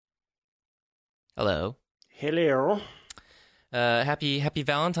Hello. Hello. Happy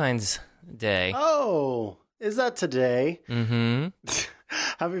Valentine's Day. Oh, is that today? Mm-hmm.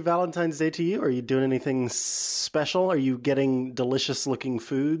 Happy Valentine's Day to you. Are you doing anything special? Are you getting delicious looking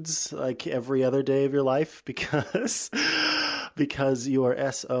foods like every other day of your life? Because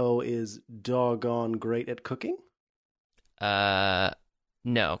your SO is doggone great at cooking? Uh,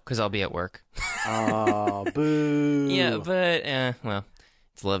 no, because I'll be at work. Ah, Yeah, boo. but well,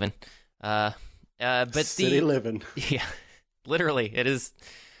 it's living. Uh, but City living. yeah, literally, it is.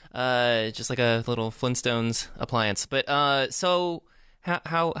 Just like a little Flintstones appliance. But so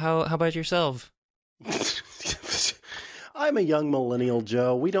how about yourself? I'm a young millennial,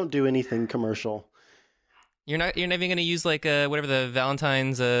 Joe. We don't do anything commercial. You're not even gonna use like whatever the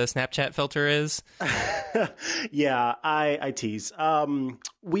Valentine's Snapchat filter is. Yeah, I tease.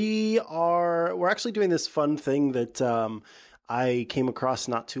 We're actually doing this fun thing that I came across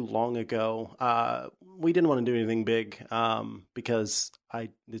not too long ago. We didn't want to do anything big because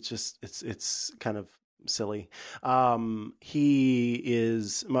it's kind of silly. He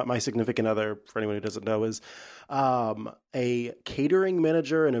is my significant other. For anyone who doesn't know, is a catering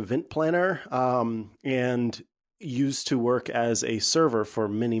manager and event planner, and used to work as a server for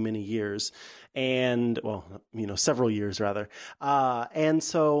many years, and several years rather. And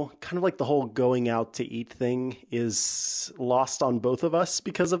so kind of like the whole going out to eat thing is lost on both of us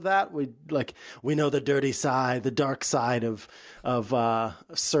because of that. We know the dirty side, the dark side of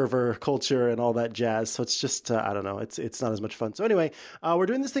server culture and all that jazz. So it's just I don't know, it's not as much fun. So anyway, we're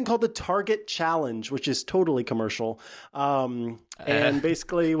doing this thing called the Target Challenge, which is totally commercial. And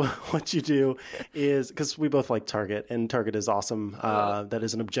basically what you do is, because we both like Target, and Target is awesome. That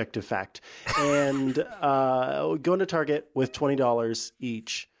is an objective fact. And go into Target with $20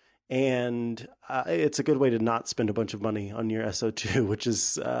 each. And it's a good way to not spend a bunch of money on your SO2, which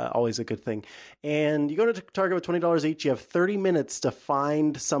is always a good thing. And you go to Target with $20 each. You have 30 minutes to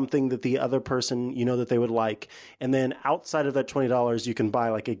find something that the other person that they would like. And then outside of that $20, you can buy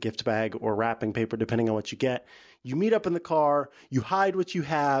like a gift bag or wrapping paper, depending on what you get. You meet up in the car, you hide what you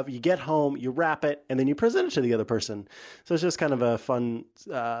have, you get home, you wrap it, and then you present it to the other person. So it's just kind of a fun,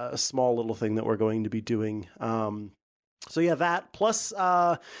 small little thing that we're going to be doing. So yeah, that plus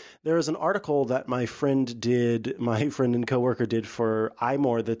there is an article that my friend and coworker did for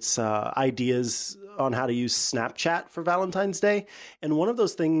iMore that's ideas on how to use Snapchat for Valentine's Day, and one of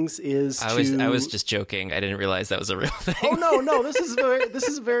those things is I was just joking. I didn't realize that was a real thing. Oh no, this is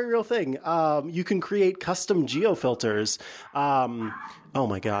a very real thing. You can create custom geofilters. Oh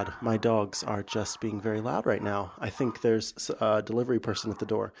my God, my dogs are just being very loud right now. I think there's a delivery person at the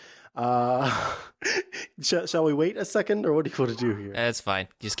door. Shall we wait a second, or what do you want to do here? That's fine.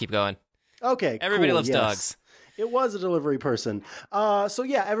 Just keep going. Okay, Everybody cool, loves yes. dogs. It was a delivery person. So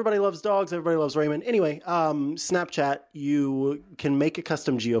yeah, everybody loves dogs. Everybody loves Raymond. Anyway, Snapchat, you can make a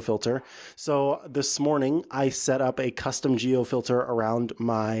custom geofilter. So this morning I set up a custom geofilter around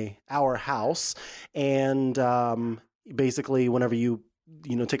our house. And basically whenever you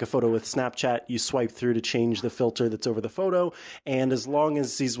take a photo with Snapchat, you swipe through to change the filter that's over the photo. And as long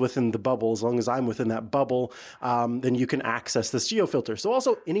as he's within the bubble, as long as I'm within that bubble, then you can access this geofilter. So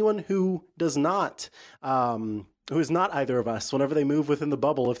also anyone who does not, who is not either of us, whenever they move within the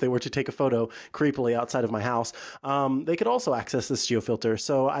bubble, if they were to take a photo creepily outside of my house, they could also access this geofilter.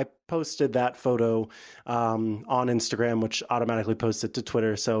 So I posted that photo on Instagram, which automatically posts it to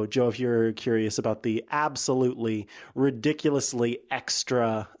Twitter. So Joe, if you're curious about the absolutely ridiculously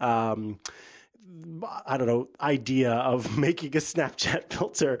extra idea of making a Snapchat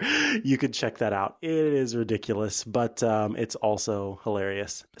filter, you could check that out. It is ridiculous, but it's also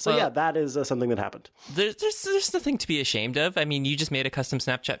hilarious. So yeah, that is something that happened. There's nothing to be ashamed of. I mean, you just made a custom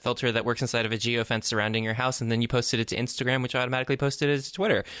Snapchat filter that works inside of a geofence surrounding your house, and then you posted it to Instagram, which automatically posted it to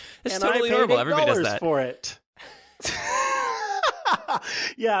Twitter. It's totally normal. Everybody does that. For it.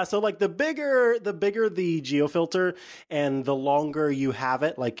 Yeah, so like the bigger the geofilter and the longer you have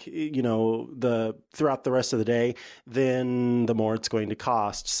it, like throughout the rest of the day, then the more it's going to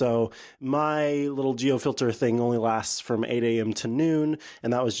cost. So my little geofilter thing only lasts from 8 a.m. to noon,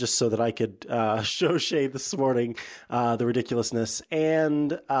 and that was just so that I could show Shay this morning the ridiculousness.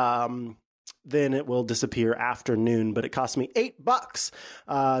 And then it will disappear after noon, but it cost me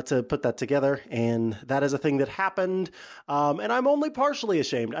 $8 to put that together, and that is a thing that happened. And I'm only partially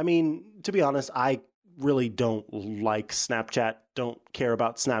ashamed. I mean, to be honest, I really don't like Snapchat, don't care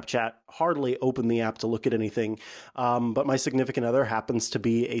about Snapchat, hardly open the app to look at anything. But my significant other happens to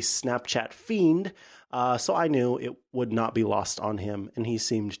be a Snapchat fiend, so I knew it would not be lost on him. And he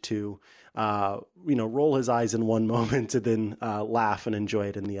seemed to, roll his eyes in one moment and then laugh and enjoy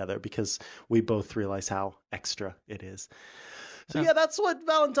it in the other, because we both realize how extra it is. So yeah, that's what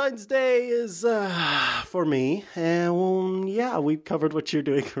Valentine's Day is for me. And we covered what you're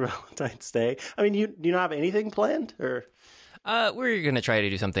doing for Valentine's Day. I mean, do you not have anything planned, or? We're gonna try to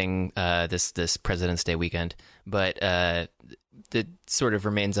do something this President's Day weekend, but it sort of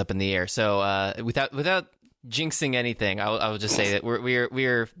remains up in the air. So without jinxing anything, I'll just say that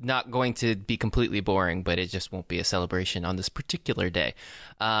we're not going to be completely boring, but it just won't be a celebration on this particular day.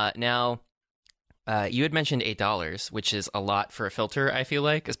 Now. You had mentioned $8, which is a lot for a filter, I feel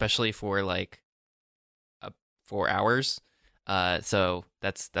like, especially for like 4 hours. So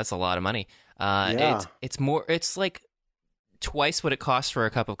that's a lot of money. It's like twice what it costs for a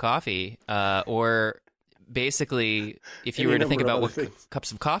cup of coffee. Or basically, if you were to think about what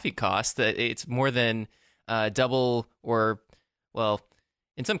cups of coffee cost, that it's more than double, or, well,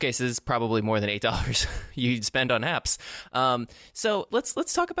 in some cases, probably more than $8 you'd spend on apps. So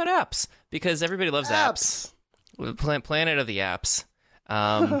let's talk about apps, because everybody loves apps. Planet of the apps.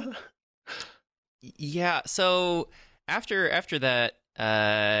 Yeah. So after that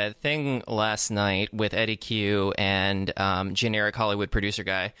thing last night with Eddie Q and generic Hollywood producer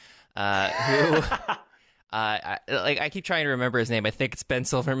guy, who. I keep trying to remember his name. I think it's Ben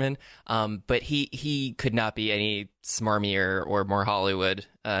Silverman. But he could not be any smarmier or more Hollywood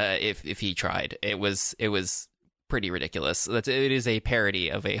if he tried. It was pretty ridiculous. It is a parody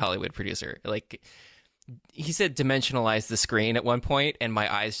of a Hollywood producer. Like, he said dimensionalize the screen at one point, and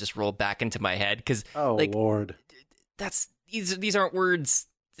my eyes just rolled back into my head, because Lord, these aren't words.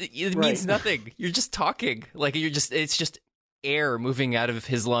 It means nothing. You're just talking. Like, it's just air moving out of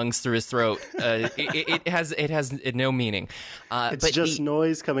his lungs through his throat. It has no meaning. It's just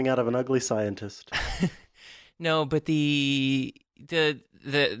noise coming out of an ugly scientist. No, but the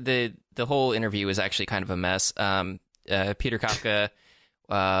whole interview was actually kind of a mess. Peter Kafka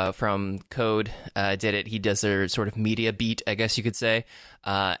from Code did it. He does a sort of media beat, I guess you could say.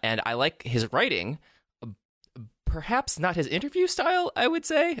 And I like his writing. Perhaps not his interview style, I would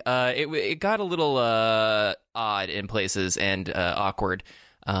say. It got a little odd in places and awkward.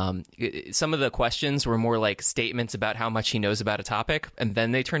 Some of the questions were more like statements about how much he knows about a topic, and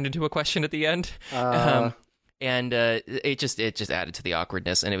then they turned into a question at the end. And it just added to the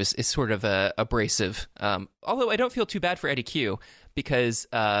awkwardness, and it's sort of abrasive. Although I don't feel too bad for Eddie Q, because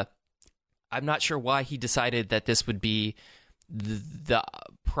I'm not sure why he decided that this would be the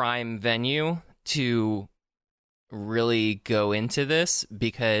prime venue to really go into this,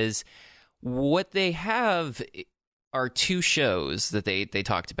 because what they have are two shows that they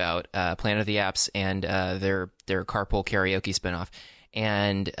talked about, Planet of the Apps and their Carpool Karaoke spinoff,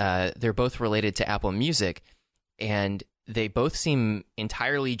 and they're both related to Apple Music, and they both seem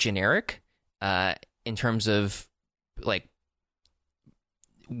entirely generic in terms of like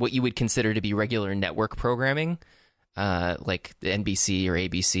what you would consider to be regular network programming, like the NBC or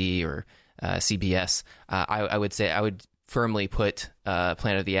ABC or CBS. I would say I would firmly put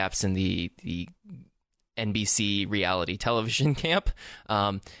Planet of the Apps in the NBC reality television camp,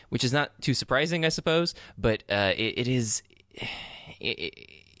 which is not too surprising, I suppose. But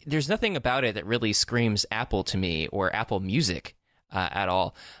there's nothing about it that really screams Apple to me, or Apple Music at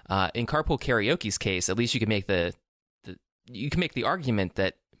all. In Carpool Karaoke's case, at least you can make the argument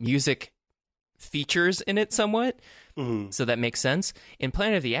that music features in it somewhat, so that makes sense. In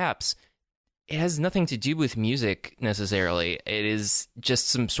Planet of the Apps, it has nothing to do with music necessarily. It is just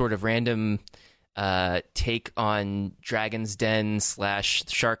some sort of random take on Dragon's Den /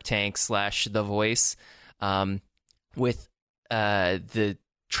 Shark Tank / The Voice, with the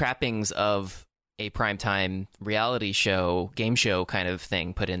trappings of a primetime reality show, game show kind of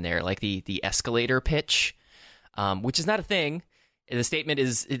thing put in there, like the escalator pitch, which is not a thing. The statement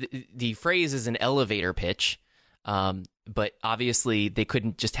is, the phrase is an elevator pitch. But obviously they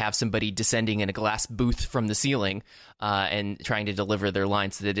couldn't just have somebody descending in a glass booth from the ceiling and trying to deliver their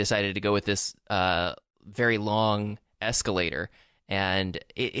lines. So they decided to go with this very long escalator, and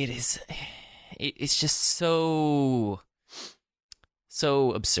it's just so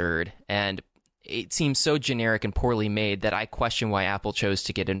absurd, and it seems so generic and poorly made that I question why Apple chose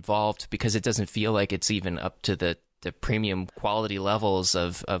to get involved, because it doesn't feel like it's even up to the premium quality levels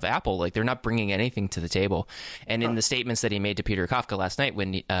of Apple. Like, they're not bringing anything to the table. And in the statements that he made to Peter Kafka last night,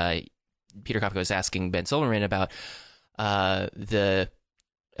 when Peter Kafka was asking Ben Silverman about the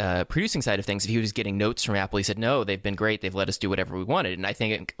producing side of things, if he was getting notes from Apple, he said, no, they've been great. They've let us do whatever we wanted. And I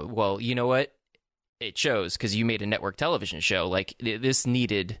think, well, you know what? It shows, because you made a network television show. Like, this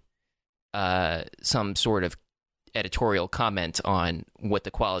needed some sort of editorial comment on what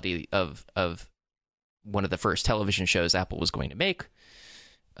the quality of one of the first television shows Apple was going to make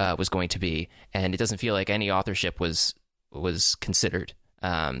was going to be. And it doesn't feel like any authorship was considered,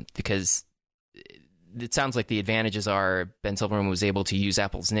 because it sounds like the advantages are Ben Silverman was able to use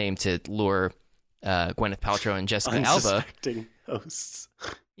Apple's name to lure Gwyneth Paltrow and Jessica Alba. Unsuspecting hosts.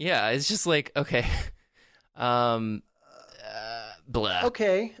 Yeah, it's just like, okay. Blah.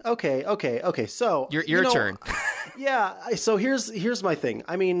 Okay. So your turn. Yeah. So here's my thing.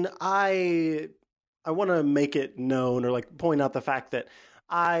 I mean, I want to make it known, or like point out the fact that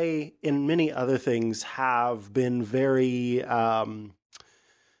I, in many other things, have been very, I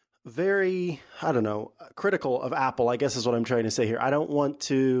don't know, critical of Apple, I guess is what I'm trying to say here. I don't want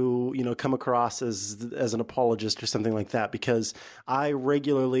to, come across as an apologist or something like that, because I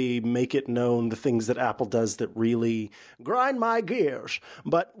regularly make it known the things that Apple does that really grind my gears.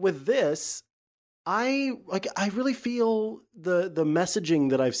 But with this, I really feel the messaging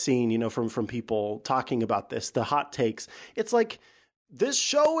that I've seen, from people talking about this, the hot takes. It's like, this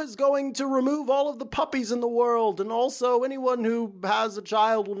show is going to remove all of the puppies in the world, and also anyone who has a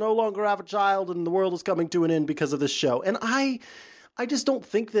child will no longer have a child, and the world is coming to an end because of this show. And I just don't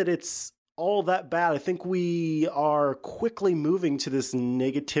think that it's all that bad. I think we are quickly moving to this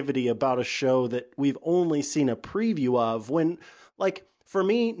negativity about a show that we've only seen a preview of, when, like, for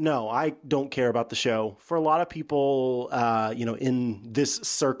me, no, I don't care about the show. For a lot of people, in this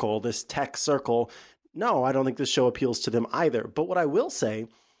circle, this tech circle, no, I don't think this show appeals to them either. But what I will say,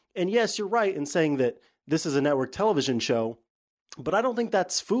 and yes, you're right in saying that this is a network television show, but I don't think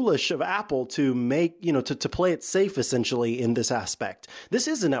that's foolish of Apple to make, to play it safe, essentially, in this aspect. This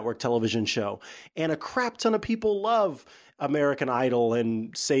is a network television show, and a crap ton of people love American Idol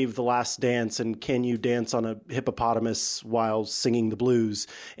and Save the Last Dance and Can You Dance on a Hippopotamus While Singing the Blues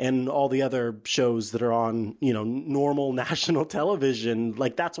and all the other shows that are on, normal national television.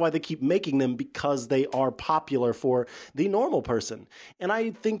 Like, that's why they keep making them, because they are popular for the normal person. And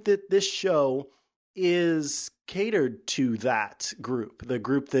I think that this show is catered to that group, the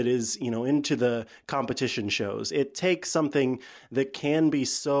group that is, into the competition shows. It takes something that can be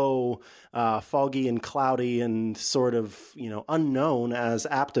so foggy and cloudy and sort of, unknown as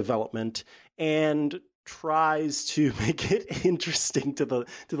app development, and tries to make it interesting to the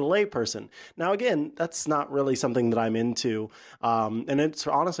layperson. Now, again, that's not really something that I'm into, and it's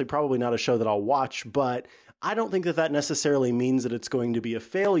honestly probably not a show that I'll watch, but I don't think that necessarily means that it's going to be a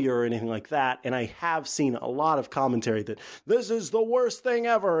failure or anything like that. And I have seen a lot of commentary that this is the worst thing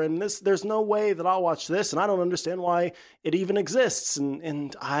ever, and there's no way that I'll watch this, and I don't understand why it even exists.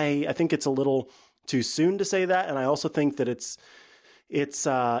 And I think it's a little too soon to say that. And I also think that it's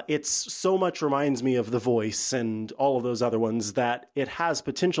so much reminds me of The Voice and all of those other ones that it has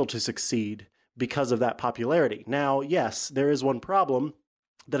potential to succeed because of that popularity. Now, yes, there is one problem,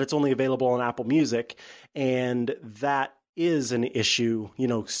 that it's only available on Apple Music, and that is an issue,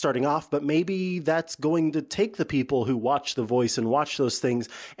 starting off, but maybe that's going to take the people who watch The Voice and watch those things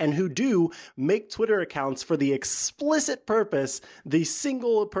and who do make Twitter accounts for the explicit purpose, the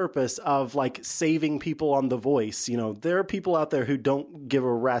single purpose of like saving people on The Voice. There are people out there who don't give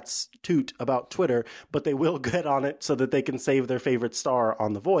a rat's toot about Twitter, but they will get on it so that they can save their favorite star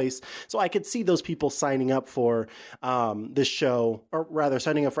on The Voice. So I could see those people signing up for this show, or rather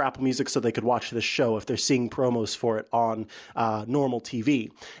signing up for Apple Music so they could watch this show if they're seeing promos for it on normal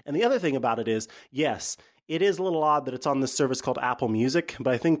TV. And the other thing about it is, yes, it is a little odd that it's on this service called Apple Music,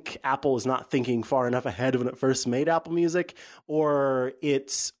 but I think Apple is not thinking far enough ahead when it first made Apple Music, or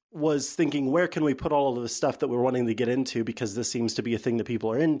it was thinking, where can we put all of the stuff that we're wanting to get into, because this seems to be a thing that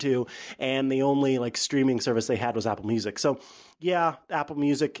people are into, and the only like streaming service they had was Apple Music. So yeah, Apple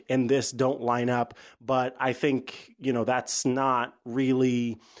Music and this don't line up, but I think, that's not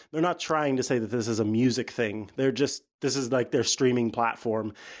really, they're not trying to say that this is a music thing. This is like their streaming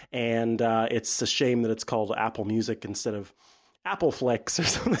platform, and it's a shame that it's called Apple Music instead of Apple Flicks or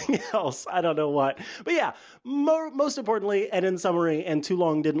something else. I don't know what. But yeah, most importantly, and in summary, and Too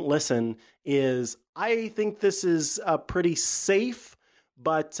Long Didn't Listen, is I think this is a pretty safe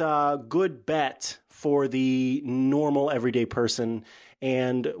but good bet for the normal everyday person.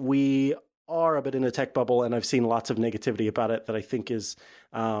 And we are a bit in a tech bubble, and I've seen lots of negativity about it that I think is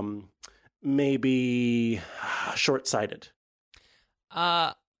maybe short-sighted.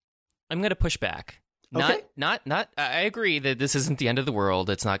 I'm going to push back. Okay. Not. I agree that this isn't the end of the world.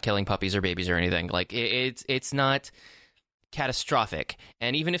 It's not killing puppies or babies or anything. Like it's not. catastrophic.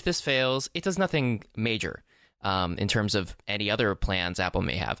 And even if this fails, it does nothing major in terms of any other plans Apple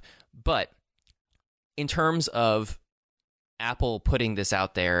may have. But in terms of Apple putting this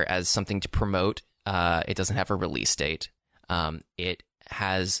out there as something to promote, it doesn't have a release date. It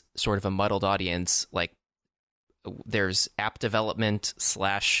has sort of a muddled audience. Like, there's app development /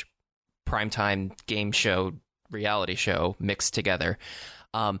 primetime game show, reality show mixed together.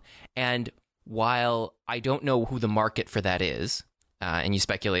 And while I don't know who the market for that is, and you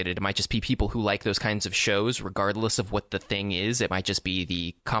speculated it might just be people who like those kinds of shows, regardless of what the thing is. It might just be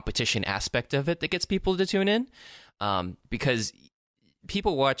the competition aspect of it that gets people to tune in, because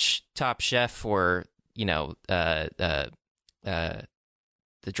people watch Top Chef or,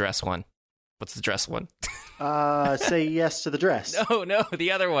 the dress one. What's the dress one? Say yes to the dress. No,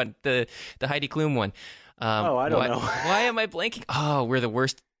 the other one, the Heidi Klum one. I don't know. Why am I blanking? Oh, we're the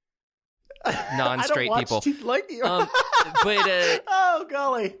worst non-straight people. Oh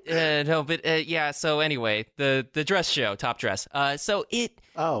golly. Yeah. So anyway, the dress show, Top Dress. So it.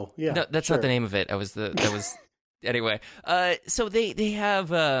 Oh yeah. No, that's not the name of it. That was anyway. So they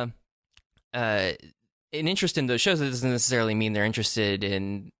have an interest in those shows. That doesn't necessarily mean they're interested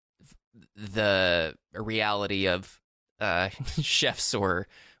in the reality of chefs or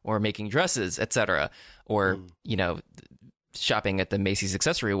making dresses, etc., or shopping at the Macy's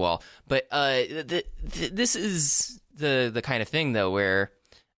accessory wall. But this is the kind of thing, though, where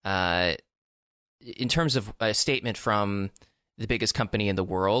in terms of a statement from the biggest company in the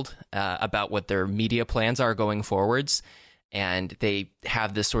world about what their media plans are going forwards, and they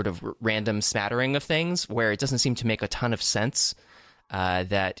have this sort of random smattering of things where it doesn't seem to make a ton of sense,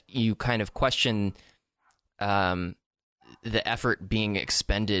 that you kind of question the effort being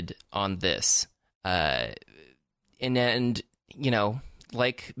expended on this. And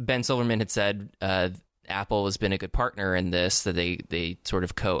like Ben Silverman had said, Apple has been a good partner in this, that they sort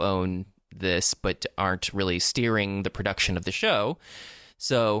of co-own this, but aren't really steering the production of the show.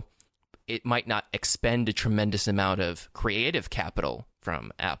 So it might not expend a tremendous amount of creative capital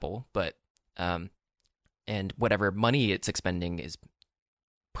from Apple, but and whatever money it's expending is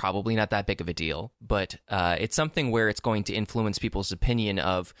probably not that big of a deal. But it's something where it's going to influence people's opinion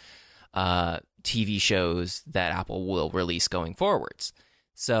of TV shows that Apple will release going forwards.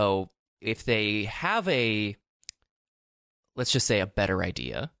 So if they have let's just say a better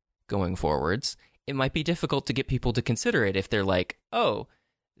idea going forwards, it might be difficult to get people to consider it if they're like, oh,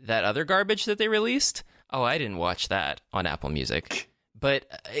 that other garbage that they released? Oh, I didn't watch that on Apple Music. But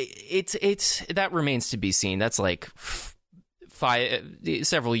it's that remains to be seen. That's like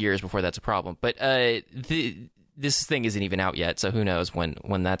several years before that's a problem. But this thing isn't even out yet, so who knows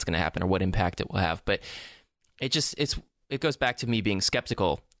when that's going to happen or what impact it will have. But it goes back to me being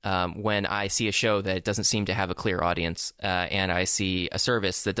skeptical when I see a show that doesn't seem to have a clear audience, and I see a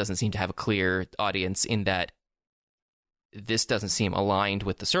service that doesn't seem to have a clear audience, in that this doesn't seem aligned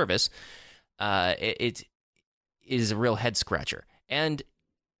with the service. It is a real head scratcher, and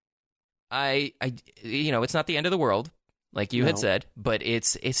I it's not the end of the world, like you had said, but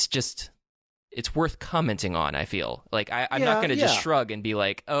it's worth commenting on. I feel like I'm not going to just shrug and be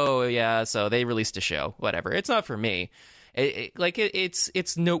like, oh yeah, so they released a show, whatever. It's not for me.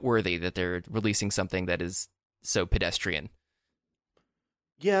 It's noteworthy that they're releasing something that is so pedestrian.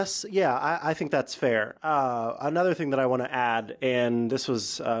 Yes, yeah, I think that's fair. Another thing that I want to add, and this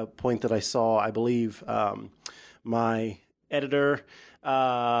was a point that I saw, I believe, my editor,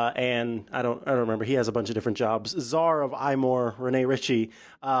 and I don't remember, he has a bunch of different jobs, Czar of iMore, Renee Ritchie,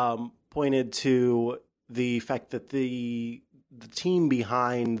 pointed to the fact that the team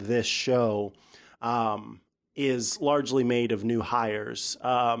behind this show is largely made of new hires.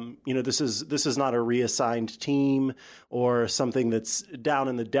 This is not a reassigned team or something that's down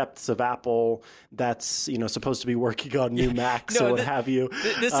in the depths of Apple that's supposed to be working on new Macs or what have you.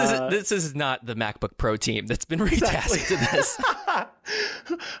 This is not the MacBook Pro team that's been retasked to this.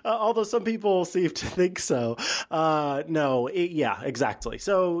 Although some people seem to think so. Exactly.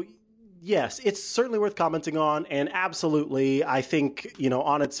 So yes, it's certainly worth commenting on, and absolutely, I think,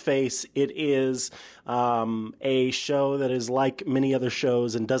 on its face, it is a show that is like many other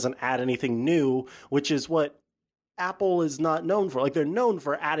shows and doesn't add anything new, which is what Apple is not known for. Like, they're known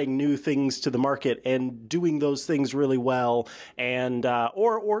for adding new things to the market and doing those things really well, and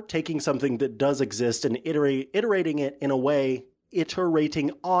or taking something that does exist and iterating it in a way.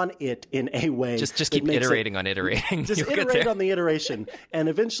 Iterating on it in a way. Just keep iterating on iterating. Just iterate on the iteration, and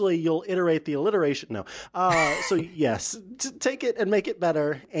eventually you'll iterate the alliteration. No. So yes, take it and make it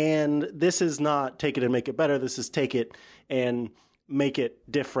better. And this is not take it and make it better. This is take it and make it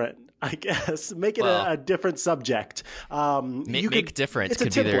different. I guess make it Well, a different subject. Make different It's a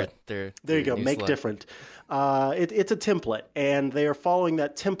could be template. their There you go. new Make slogan. different. It's a template, and they are following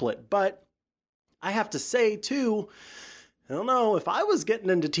that template. But I have to say, too, I don't know, if I was getting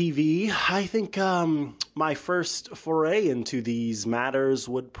into TV, I think my first foray into these matters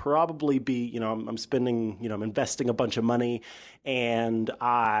would probably be, I'm spending, I'm investing a bunch of money, and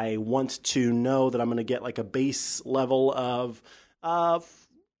I want to know that I'm going to get like a base level of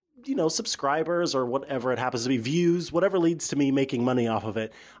subscribers or whatever it happens to be, views, whatever leads to me making money off of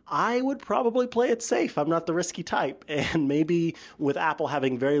it. I would probably play it safe. I'm not the risky type. And maybe with Apple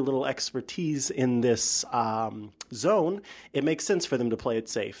having very little expertise in this zone, it makes sense for them to play it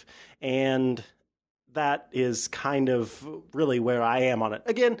safe. And that is kind of really where I am on it.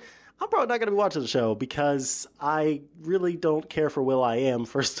 Again, I'm probably not going to be watching the show because I really don't care for Will.i.am,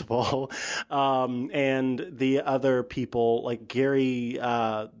 first of all. And the other people, like Gary,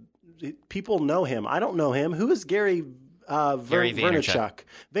 people know him. I don't know him. Who is Gary Gary Vaynerchuk.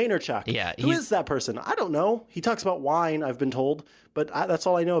 Vaynerchuk. Yeah, Who is that person? I don't know. He talks about wine, I've been told, but that's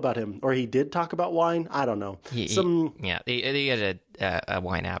all I know about him. Or he did talk about wine. I don't know. He had a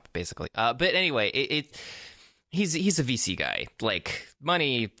wine app basically. But anyway, he's a VC guy, like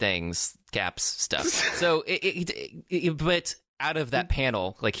money, things, caps, stuff. So but out of that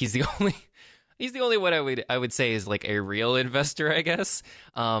panel, like he's the only one I would say is like a real investor, I guess.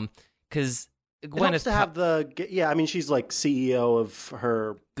 Because it helps to have she's like CEO of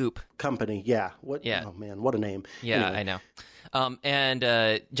her Goop company. Yeah. Yeah. Oh man, what a name. Yeah, Anyway. I know. And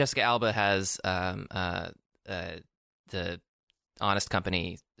Jessica Alba has the Honest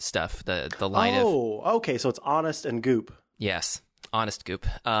Company stuff, the line of okay, so it's Honest and Goop. yes, Honest Goop.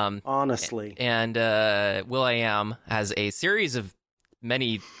 Honestly. And Will.i.am has a series of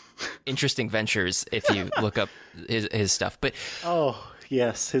many interesting ventures if you look up his stuff. But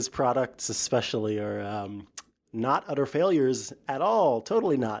yes, his products especially are not utter failures at all.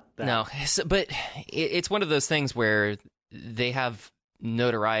 Totally not. That. no, but it's one of those things where they have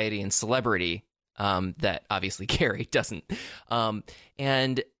notoriety and celebrity that obviously Gary doesn't.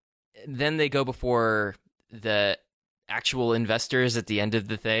 And then they go before the actual investors at the end of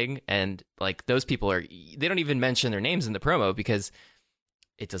the thing, and like those people they don't even mention their names in the promo because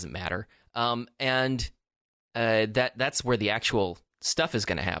it doesn't matter. And that's where the actual stuff is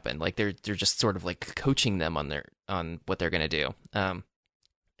going to happen. Like they're just sort of like coaching them on what they're going to do.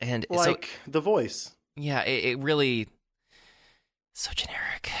 And like The Voice. Yeah, it really so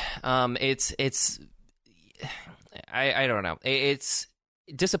generic. It's I don't know. It's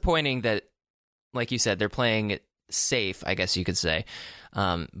disappointing that, like you said, they're playing it safe, I guess you could say.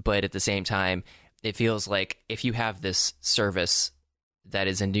 But at the same time, it feels like if you have this service that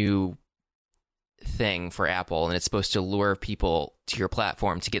is a new thing for Apple and it's supposed to lure people to your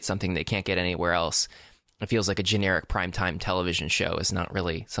platform to get something they can't get anywhere else, it feels like a generic primetime television show is not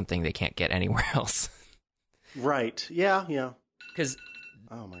really something they can't get anywhere else. Right. Yeah. Because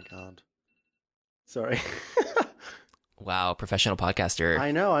oh my God. Sorry. wow, professional podcaster.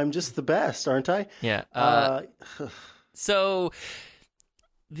 I know. I'm just the best, aren't I? Yeah. So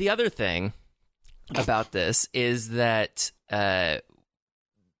the other thing about this is that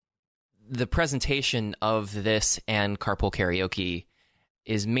the presentation of this and Carpool Karaoke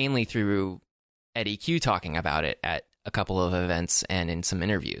is mainly through Eddie Q talking about it at a couple of events and in some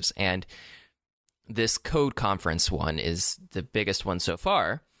interviews. And this Code Conference one is the biggest one so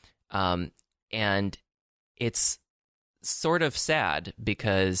far. And it's sort of sad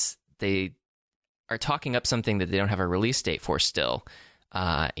because they are talking up something that they don't have a release date for still,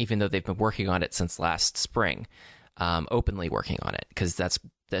 even though they've been working on it since last spring, openly working on it, because that's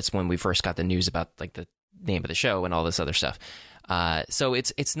when we first got the news about like the name of the show and all this other stuff. So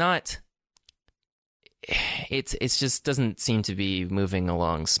it's not. It's just doesn't seem to be moving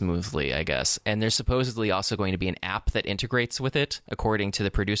along smoothly, I guess. And there's supposedly also going to be an app that integrates with it, according to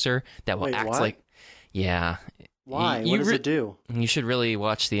the producer, that will act what? like, yeah. Why? What does it do? You should really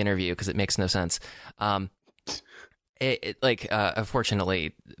watch the interview because it makes no sense.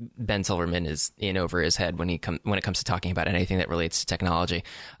 Unfortunately, Ben Silverman is in over his head when it comes to talking about anything that relates to technology.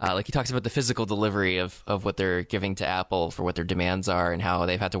 Like he talks about the physical delivery of what they're giving to Apple for what their demands are and how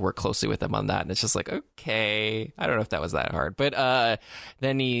they've had to work closely with them on that. And it's just like, okay, I don't know if that was that hard. But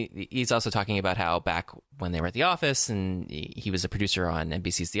then he's also talking about how back when they were at The Office and he was a producer on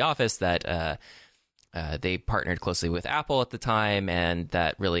NBC's The Office that they partnered closely with Apple at the time, and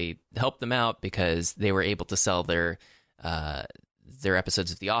that really helped them out because they were able to sell their their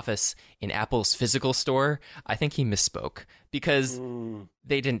episodes of The Office in Apple's physical store, I think he misspoke because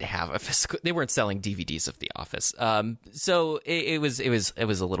they didn't have a physical. They weren't selling DVDs of The Office. So it was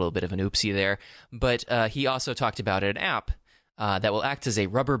a little bit of an oopsie there. But he also talked about an app that will act as a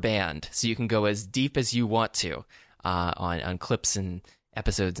rubber band, so you can go as deep as you want to on clips and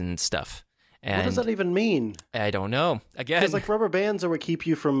episodes and stuff. And what does that even mean? I don't know. Again, because like rubber bands are what keep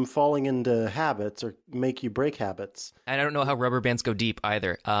you from falling into habits or make you break habits. I don't know how rubber bands go deep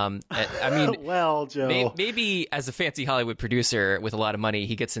either. I mean, well, Joe, maybe as a fancy Hollywood producer with a lot of money,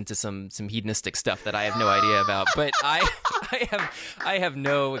 he gets into some hedonistic stuff that I have no idea about. But I have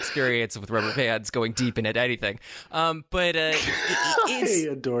no experience with rubber bands going deep into anything. But I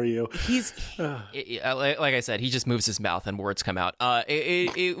adore you. He's like I said, he just moves his mouth and words come out.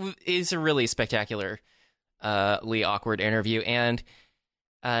 It is a really spectacularly awkward interview, and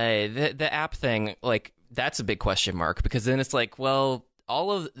the app thing, like, that's a big question mark, because then it's like, well,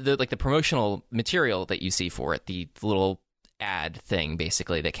 all of the promotional material that you see for it, the little ad thing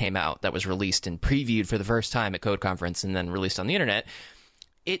basically that came out, that was released and previewed for the first time at Code Conference and then released on the internet,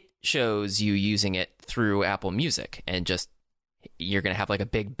 it shows you using it through Apple Music, and just you're gonna have like a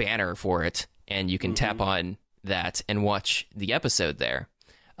big banner for it, and you can tap on that and watch the episode there.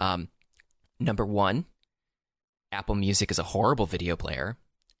 Number one, Apple Music is a horrible video player.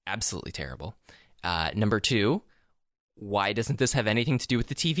 Absolutely terrible. Number two, why doesn't this have anything to do with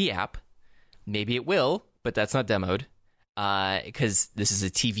the TV app? Maybe it will, but that's not demoed. Because this is a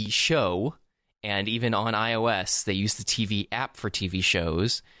TV show, and even on iOS, they use the TV app for TV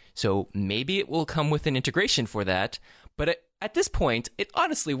shows. So maybe it will come with an integration for that. But at this point, it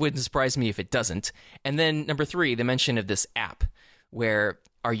honestly wouldn't surprise me if it doesn't. And then number three, the mention of this app, where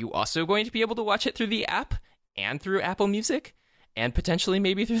are you also going to be able to watch it through the app and through Apple Music and potentially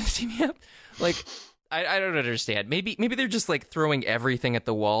maybe through the TV app? Like, I don't understand. Maybe they're just like throwing everything at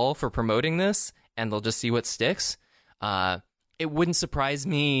the wall for promoting this, and they'll just see what sticks. It wouldn't surprise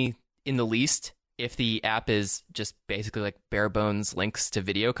me in the least if the app is just basically like bare bones links to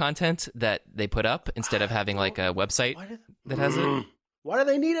video content that they put up instead of having like a website that has it. Why do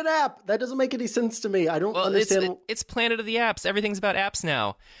they need an app? That doesn't make any sense to me. I don't understand. It's Planet of the Apps. Everything's about apps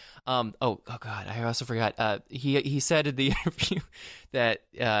now. Oh God, I also forgot. He said in the interview that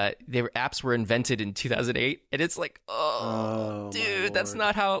apps were invented in 2008, and it's like, dude, that's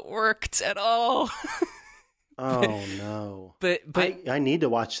not how it worked at all. Oh no! But I need to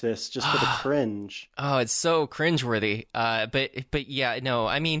watch this just for the cringe. Oh, it's so cringeworthy. But yeah, no.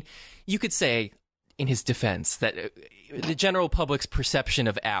 I mean, you could say in his defense that the general public's perception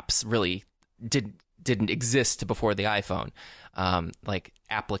of apps really didn't exist before the iPhone. Like,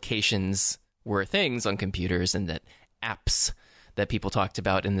 applications were things on computers, and that apps that people talked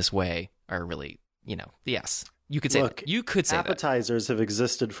about in this way are really, yes. You could say that. You could say appetizers have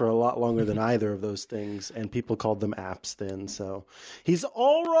existed for a lot longer than either of those things, and people called them apps then. So he's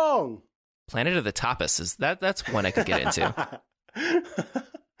all wrong. Planet of the Tapas that's one I could get into.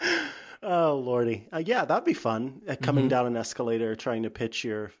 Oh lordy, yeah, that'd be fun. Coming down an escalator, trying to pitch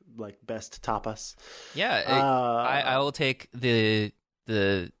your like best tapas. Yeah, I will take the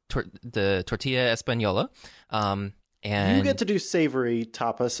tortilla española. And you get to do savory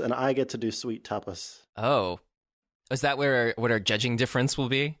tapas, and I get to do sweet tapas. Oh. Is that what our judging difference will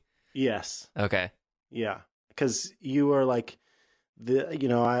be? Yes. Okay. Yeah, because you are like you're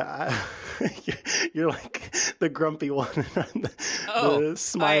like the grumpy one, and the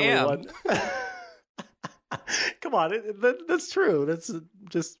smiley one. Come on, that's true.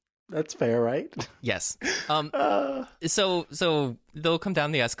 That's fair, right? Yes. So they'll come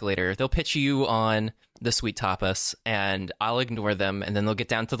down the escalator. They'll pitch you on the sweet tapas, and I'll ignore them, and then they'll get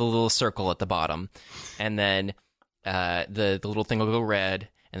down to the little circle at the bottom, and then the little thing will go red,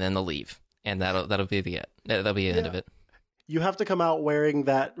 and then they'll leave, and that'll be the end of it. You have to come out wearing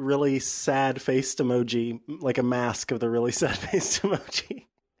that really sad-faced emoji, like a mask of the really sad-faced emoji.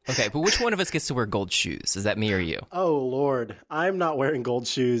 Okay, but which one of us gets to wear gold shoes? Is that me or you? Oh Lord, I'm not wearing gold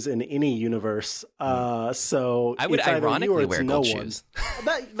shoes in any universe. So I would ironically wear gold shoes.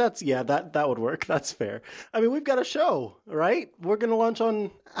 That would work. That's fair. I mean, we've got a show, right? We're gonna launch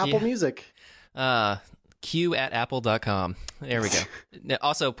on Apple Music. Q@apple.com. There we go.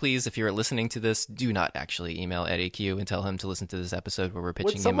 Also, please, if you're listening to this, do not actually email Eddie Q and tell him to listen to this episode where we're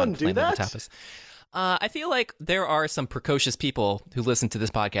pitching him on Planet of the Tapas. I feel like there are some precocious people who listen to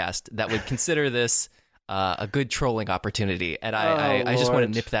this podcast that would consider this a good trolling opportunity, and I just want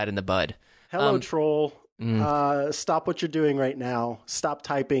to nip that in the bud. Hello, troll. Stop what you're doing right now. Stop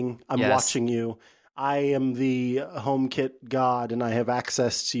typing. I'm watching you. I am the HomeKit god, and I have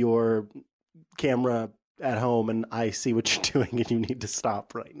access to your camera at home and I see what you're doing and you need to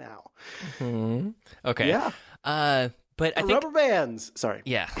stop right now. Mm-hmm. Okay. Yeah. But I think rubber bands. Sorry.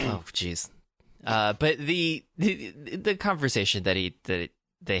 Yeah. Oh, jeez. But the conversation that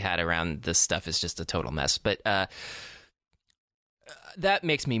they had around this stuff is just a total mess. But that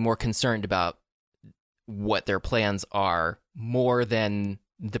makes me more concerned about what their plans are more than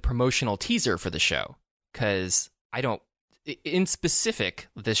the promotional teaser for the show, because in specific,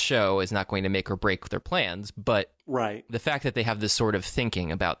 this show is not going to make or break their plans, but right. The fact that they have this sort of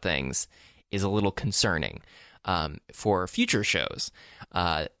thinking about things is a little concerning for future shows.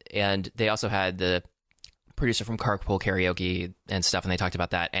 And they also had the producer from Carpool Karaoke and stuff, and they talked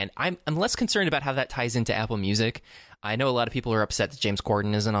about that. And I'm less concerned about how that ties into Apple Music. I know a lot of people are upset that James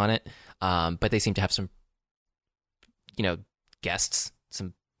Corden isn't on it, but they seem to have some, guests,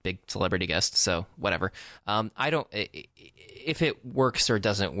 some big celebrity guests, so whatever. If it works or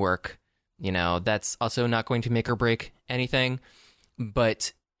doesn't work, that's also not going to make or break anything.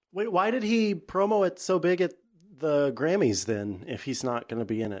 But wait, why did he promo it so big at the Grammys then, if he's not going to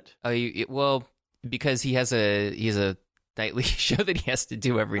be in it? Well, because he has a nightly show that he has to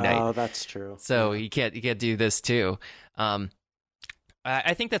do every night. Oh, that's true. So he can't do this too.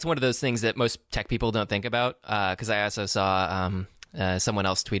 I think that's one of those things that most tech people don't think about, because I also saw someone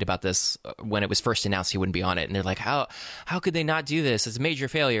else tweet about this when it was first announced he wouldn't be on it, and they're like, how could they not do this? It's a major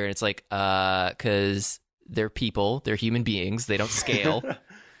failure. And it's like, because they're people, they're human beings, they don't scale.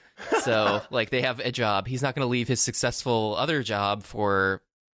 So like, they have a job. He's not going to leave his successful other job for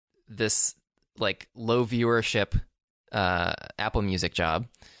this like low viewership Apple Music job.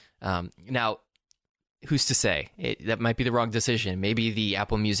 Now, who's to say? That might be the wrong decision. Maybe the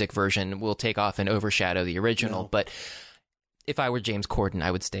Apple Music version will take off and overshadow the original. No. But if I were James Corden,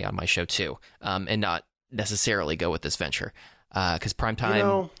 I would stay on my show too, and not necessarily go with this venture. Because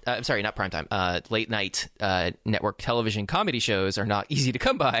primetime, not primetime, late night network television comedy shows are not easy to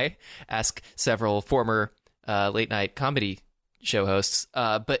come by. Ask several former late night comedy show hosts.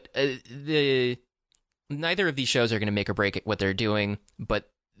 But neither of these shows are going to make or break what they're doing,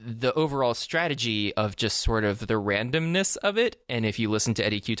 but the overall strategy of just sort of the randomness of it, and if you listen to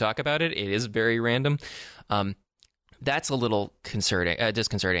Eddie Q talk about it, it is very random. That's a little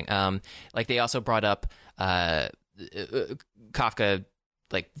disconcerting. Like they also brought up Kafka,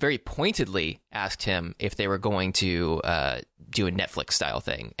 like very pointedly asked him if they were going to do a Netflix style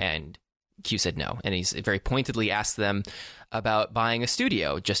thing, and Q said no. And he's very pointedly asked them about buying a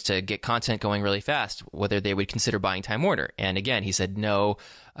studio just to get content going really fast, whether they would consider buying Time Warner. And again, he said no.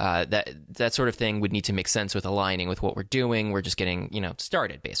 That sort of thing would need to make sense with aligning with what we're doing. We're just getting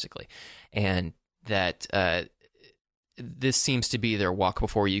started, basically. And that this seems to be their walk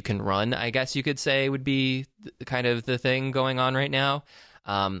before you can run, I guess you could say, would be kind of the thing going on right now.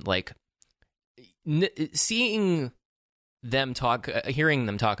 Seeing them talk, hearing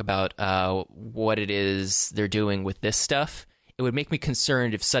them talk about what it is they're doing with this stuff, it would make me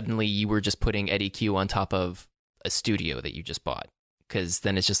concerned if suddenly you were just putting Eddie Q on top of a studio that you just bought. Because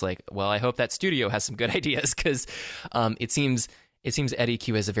then it's just like, well, I hope that studio has some good ideas, because it seems Eddie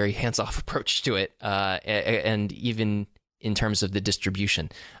Q has a very hands-off approach to it, and even in terms of the distribution.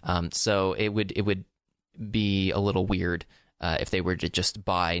 So it would be a little weird if they were to just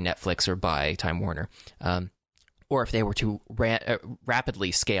buy Netflix or buy Time Warner. Or if they were to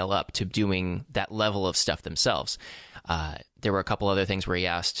rapidly scale up to doing that level of stuff themselves. There were a couple other things where he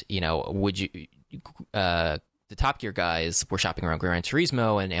asked, would you... the Top Gear guys were shopping around Gran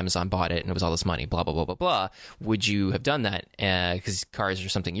Turismo, and Amazon bought it, and it was all this money, blah, blah, blah, blah, blah. Would you have done that? Because cars are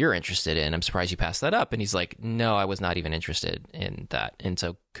something you're interested in. I'm surprised you passed that up. And he's like, no, I was not even interested in that. And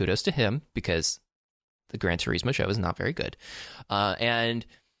so kudos to him, because the Gran Turismo show is not very good. Then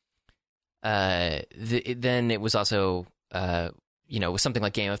it was also, with something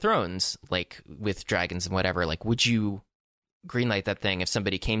like Game of Thrones, like with dragons and whatever, like, would you greenlight that thing if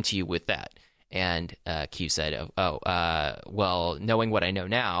somebody came to you with that? And Q said, well, knowing what I know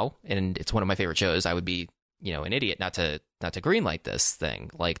now, and it's one of my favorite shows, I would be, an idiot not to greenlight this thing,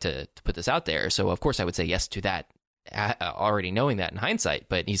 like to put this out there. So of course I would say yes to that, already knowing that in hindsight.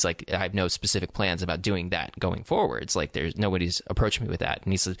 But he's like, I have no specific plans about doing that going forwards. Like, there's nobody's approached me with that.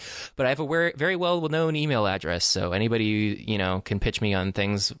 And he said, but I have a very well known email address, so anybody can pitch me on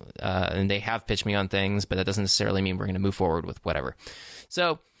things, and they have pitched me on things, but that doesn't necessarily mean we're going to move forward with whatever.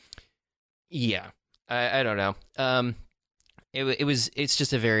 So. Yeah, I don't know. It's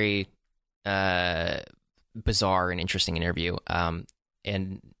just a very bizarre and interesting interview.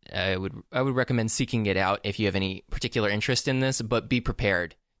 And I would recommend seeking it out if you have any particular interest in this, but be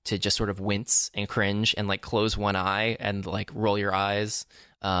prepared to just sort of wince and cringe and like close one eye and like roll your eyes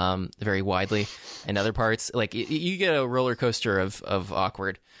very widely, and other parts like you get a roller coaster of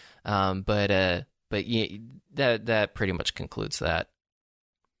awkward. But yeah, that pretty much concludes that.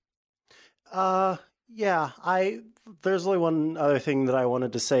 Yeah, there's only one other thing that I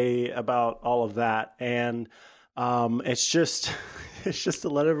wanted to say about all of that, and it's just to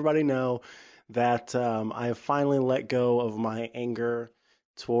let everybody know that I have finally let go of my anger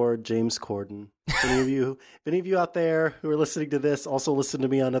toward James Corden. If any of you out there who are listening to this also listen to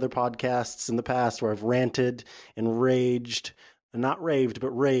me on other podcasts in the past where I've ranted and raged, not raved,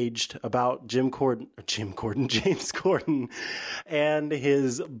 but raged about James Corden, and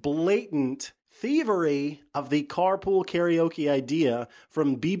his blatant thievery of the carpool karaoke idea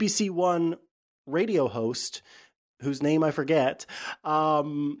from BBC One radio host whose name I forget.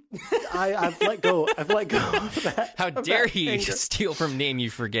 I've let go of that. How dare he steal from name you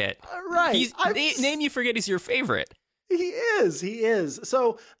forget? Right. Name you forget is your favorite. He is.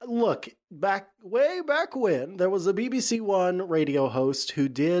 So look, way back when there was a BBC One radio host who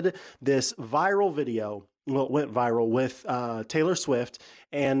did this viral video. Well, it went viral with Taylor Swift,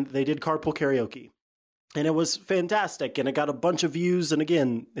 and they did carpool karaoke. And it was fantastic, and it got a bunch of views. And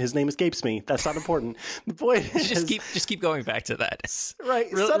again, his name escapes me. That's not important. The point is, just keep going back to that. Right,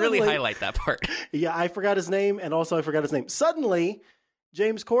 really highlight that part. Yeah, I forgot his name, and also I forgot his name. Suddenly,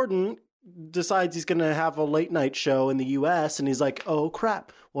 James Corden decides he's going to have a late night show in the US, and he's like, oh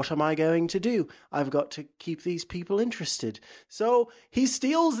crap, what am I going to do? I've got to keep these people interested. So he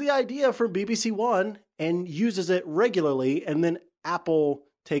steals the idea from BBC One and uses it regularly, and then Apple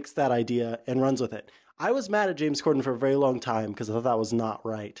takes that idea and runs with it. I was mad at James Corden for a very long time because I thought that was not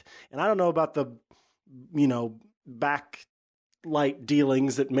right. And I don't know about the, backlight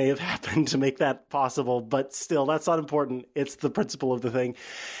dealings that may have happened to make that possible, but still, that's not important. It's the principle of the thing.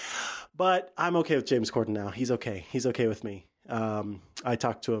 But I'm okay with James Corden now. He's okay. He's okay with me. I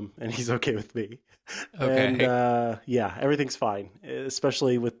talked to him, and he's okay with me. Okay. And yeah, everything's fine,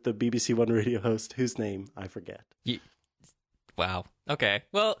 especially with the BBC One radio host whose name I forget. Wow. Okay.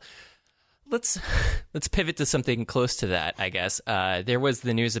 Well, let's pivot to something close to that, I guess. There was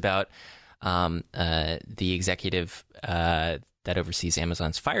the news about the executive that oversees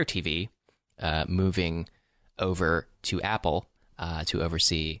Amazon's Fire TV moving over to Apple to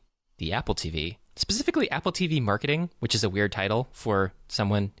oversee the Apple TV, specifically Apple TV marketing, which is a weird title for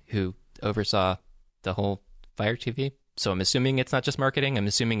someone who oversaw the whole Fire TV. So I'm assuming it's not just marketing. I'm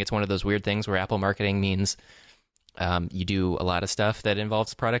assuming it's one of those weird things where Apple marketing means you do a lot of stuff that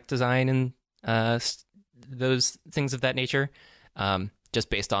involves product design and those things of that nature, just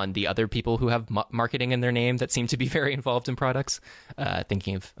based on the other people who have marketing in their name that seem to be very involved in products.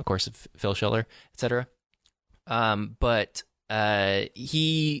 Thinking of course, of Phil Schiller, etc. But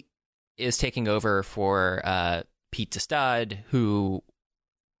he is taking over for Pete Testad, who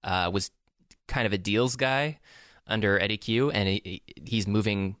was kind of a deals guy under Eddie Q, and he's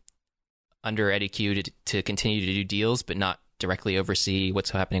moving under Eddie Q to continue to do deals, but not directly oversee what's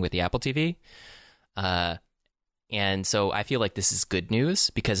happening with the Apple TV. And so I feel like this is good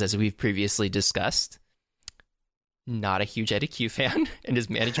news because, as we've previously discussed, not a huge Eddie Q fan and his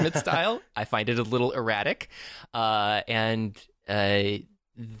management style. I find it a little erratic.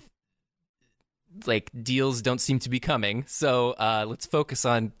 Like deals don't seem to be coming. So let's focus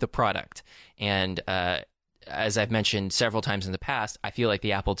on the product. And as I've mentioned several times in the past, I feel like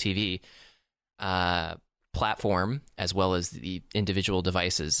the Apple TV platform, as well as the individual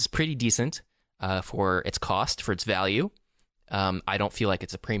devices, is pretty decent for its cost, for its value. I don't feel like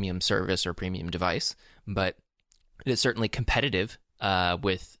it's a premium service or premium device, but it is certainly competitive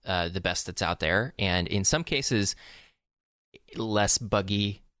with the best that's out there, and in some cases less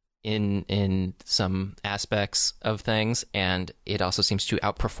buggy in some aspects of things, and it also seems to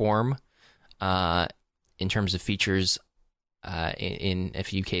outperform in terms of features in a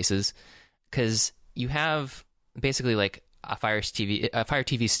few cases, because you have basically like a Fire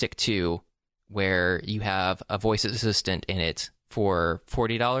TV Stick 2, where you have a voice assistant in it for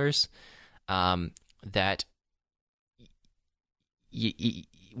 $40 that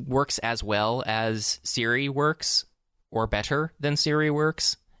works as well as Siri works, or better than Siri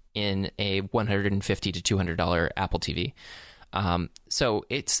works, in a $150 to $200 Apple TV. So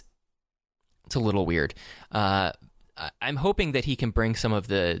it's a little weird. I'm hoping that he can bring some of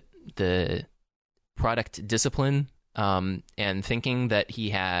the product discipline and thinking that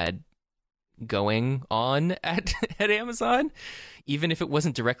he had going on at Amazon, even if it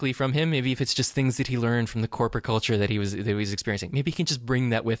wasn't directly from him. Maybe if it's just things that he learned from the corporate culture that he was experiencing, maybe he can just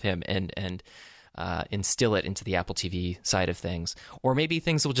bring that with him and instill it into the Apple TV side of things. Or maybe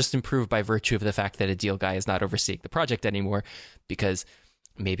things will just improve by virtue of the fact that Adil Guy is not overseeing the project anymore, because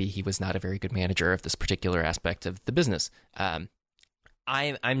maybe he was not a very good manager of this particular aspect of the business. I'm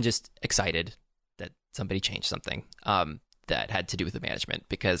just excited that somebody changed something that had to do with the management,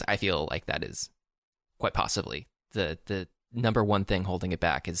 because I feel like that is quite possibly the number one thing holding it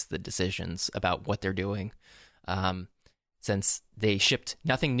back is the decisions about what they're doing. Since they shipped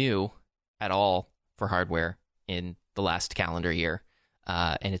nothing new at all for hardware in the last calendar year,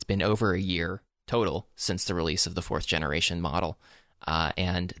 and it's been over a year total since the release of the 4th generation model.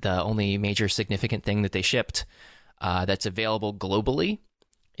 And the only major significant thing that they shipped that's available globally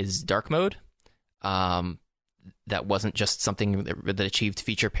is dark mode. That wasn't just something that achieved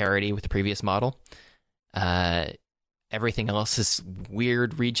feature parity with the previous model. Everything else is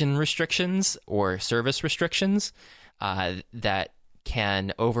weird region restrictions or service restrictions that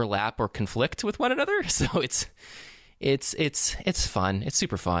can overlap or conflict with one another. So it's fun. It's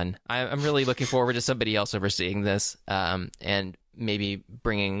super fun. I'm really looking forward to somebody else overseeing this, and maybe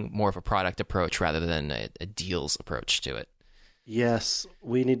bringing more of a product approach rather than a deals approach to it. Yes,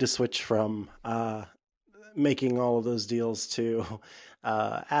 we need to switch from making all of those deals to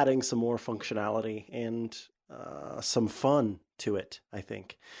adding some more functionality and some fun to it, I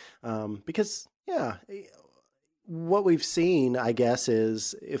think. Because, yeah, what we've seen, I guess,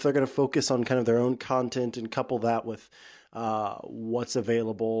 is if they're going to focus on kind of their own content and couple that with what's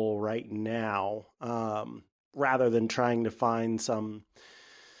available right now, rather than trying to find some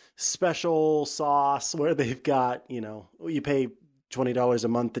special sauce where they've got, you pay $20 a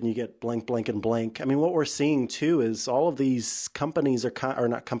month and you get blank, blank, and blank. I mean, what we're seeing too is all of these companies or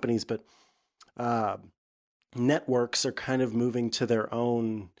not companies, but networks are kind of moving to their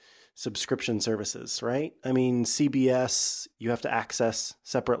own subscription services, right? I mean, CBS, you have to access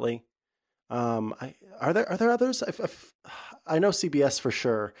separately. Are there others? I know CBS for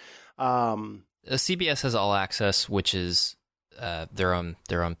sure. CBS has All Access, which is their own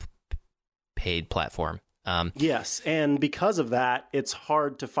paid platform. Yes, and because of that, it's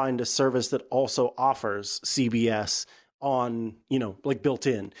hard to find a service that also offers CBS on, like built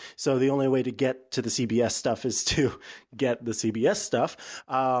in. So the only way to get to the CBS stuff is to get the CBS stuff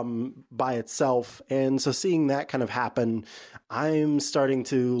by itself. And so seeing that kind of happen, I'm starting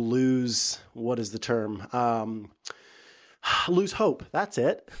to lose, what is the term? Lose hope. That's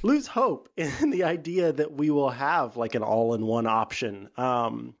it. Lose hope in the idea that we will have like an all-in-one option.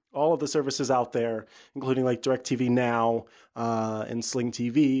 All of the services out there, including like DirecTV Now and Sling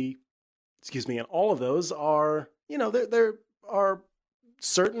TV, and all of those are, there are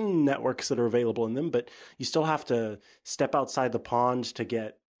certain networks that are available in them, but you still have to step outside the pond to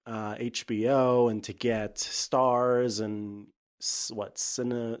get HBO and to get Stars and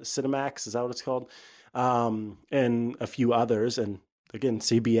Cinemax, is that what it's called? And a few others, and again,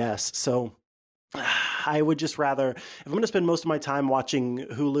 CBS. So I would just rather, if I'm going to spend most of my time watching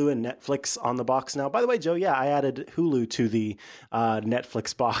Hulu and Netflix on the box now. By the way, Joe, yeah, I added Hulu to the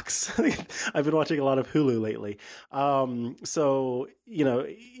Netflix box. I've been watching a lot of Hulu lately. So,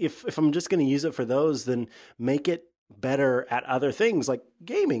 if I'm just going to use it for those, then make it better at other things like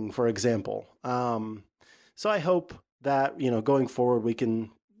gaming, for example. So I hope that, going forward, we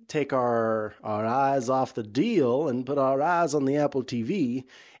can take our eyes off the deal and put our eyes on the Apple TV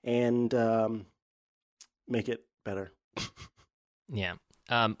and make it better. Yeah.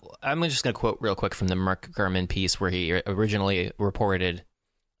 I'm just going to quote real quick from the Mark Gurman piece where he originally reported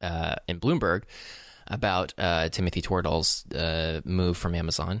in Bloomberg about Timothy Twardall's move from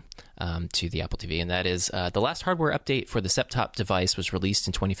Amazon to the Apple TV, and that is the last hardware update for the set-top device was released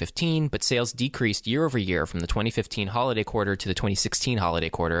in 2015, but sales decreased year over year from the 2015 holiday quarter to the 2016 holiday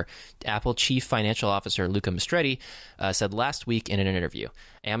quarter. Apple Chief Financial Officer Luca Mistretti said last week in an interview,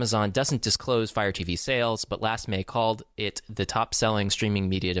 Amazon doesn't disclose Fire TV sales, but last May called it the top-selling streaming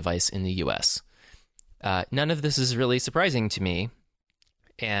media device in the U.S. None of this is really surprising to me,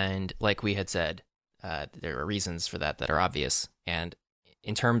 and like we had said, there are reasons for that are obvious. And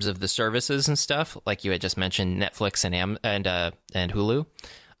in terms of the services and stuff, like you had just mentioned, Netflix and Hulu,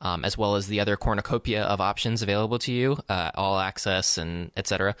 as well as the other cornucopia of options available to you, All Access and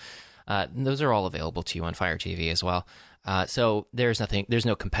etc. Those are all available to you on Fire TV as well. So there's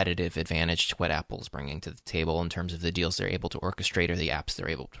no competitive advantage to what Apple's bringing to the table in terms of the deals they're able to orchestrate or the apps they're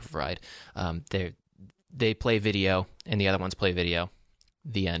able to provide. They play video, and the other ones play video.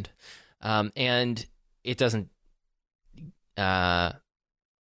 The end. And it doesn't. Their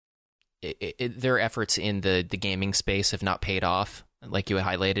efforts in the gaming space have not paid off. Like you had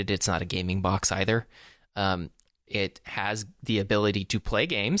highlighted, it's not a gaming box either. It has the ability to play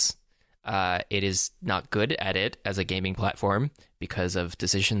games, It is not good at it as a gaming platform because of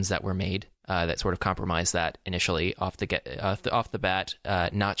decisions that were made that sort of compromised that initially off the bat.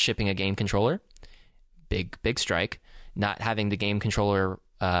 Not shipping a game controller, big strike. Not having the game controller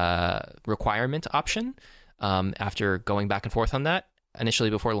requirement option after going back and forth on that initially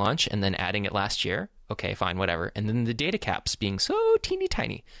before launch, and then adding it last year. Okay, fine, whatever. And then the data caps being so teeny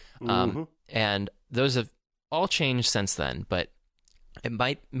tiny, and those have all changed since then. But it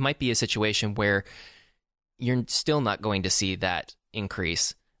might be a situation where you're still not going to see that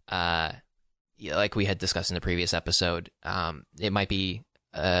increase, like we had discussed in the previous episode. It might be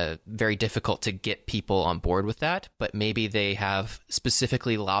very difficult to get people on board with that, but maybe they have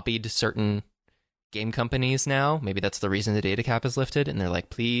specifically lobbied certain game companies now. Maybe that's the reason the data cap is lifted, and they're like,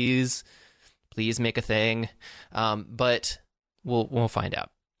 please make a thing. But we'll find out.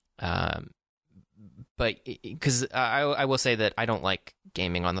 But because I will say that I don't like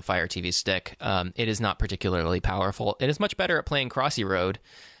gaming on the Fire TV Stick. It is not particularly powerful. It is much better at playing Crossy Road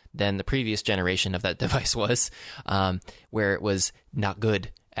than the previous generation of that device was, where it was not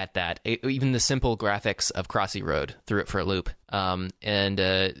good at that. Even the simple graphics of Crossy Road threw it for a loop.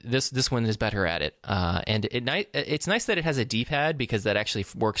 This one is better at it. And it's nice that it has a D-pad, because that actually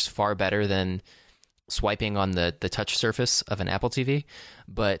works far better than swiping on the touch surface of an Apple TV.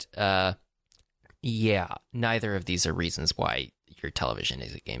 But yeah, neither of these are reasons why your television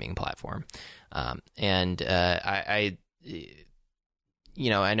is a gaming platform. I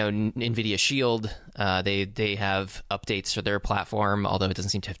know NVIDIA Shield, they have updates for their platform, although it doesn't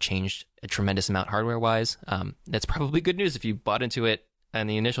seem to have changed a tremendous amount hardware-wise. That's probably good news if you bought into it in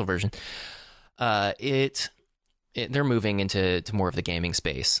the initial version. They're moving into more of the gaming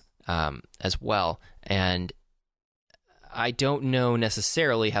space as well, and I don't know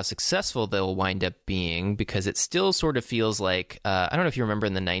necessarily how successful they'll wind up being, because it still sort of feels like, I don't know if you remember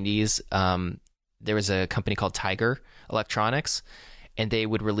in the 90s, there was a company called Tiger Electronics, and they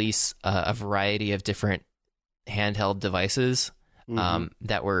would release a variety of different handheld devices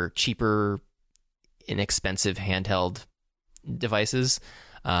that were cheaper, inexpensive handheld devices.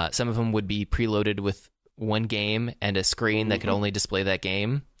 Some of them would be preloaded with one game and a screen that could only display that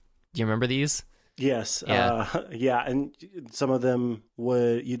game. Do you remember these? Yes. Yeah. And some of them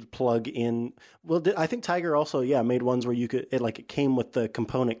you'd plug in. Well, I think Tiger also, made ones where it came with the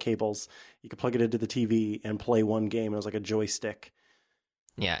component cables. You could plug it into the TV and play one game. It was like a joystick.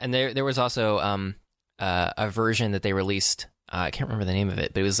 Yeah. And there was also a version that they released. I can't remember the name of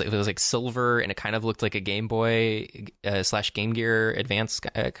it, but it was like silver, and it kind of looked like a Game Boy / Game Gear Advance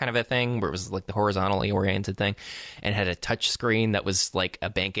kind of a thing, where it was like the horizontally oriented thing, and had a touch screen that was like a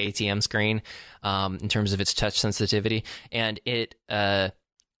bank ATM screen in terms of its touch sensitivity, and it had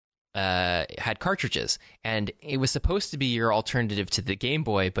cartridges, and it was supposed to be your alternative to the Game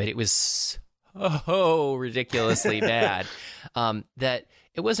Boy, but it was so ridiculously bad that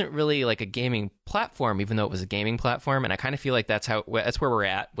it wasn't really like a gaming platform, even though it was a gaming platform. And I kind of feel like that's where we're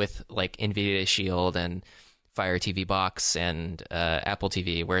at with like NVIDIA Shield and Fire TV Box and Apple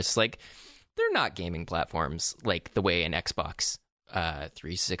TV, where it's like they're not gaming platforms like the way an Xbox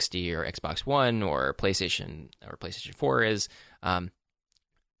 360 or Xbox One or PlayStation 4 is.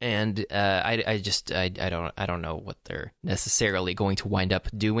 And I don't know what they're necessarily going to wind up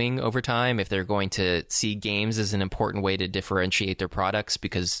doing over time, if they're going to see games as an important way to differentiate their products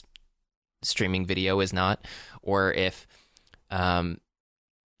because streaming video is not, or if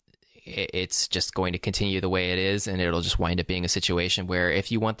it's just going to continue the way it is, and it'll just wind up being a situation where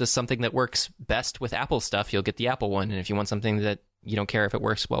if you want something that works best with Apple stuff, you'll get the Apple one, and if you want something that you don't care if it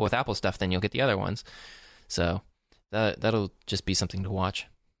works well with Apple stuff, then you'll get the other ones. So that'll just be something to watch.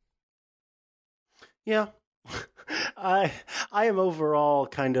 Yeah, I am overall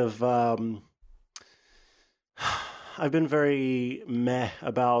kind of I've been very meh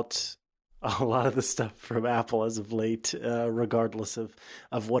about a lot of the stuff from Apple as of late, regardless of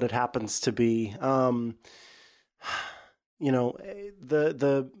what it happens to be. The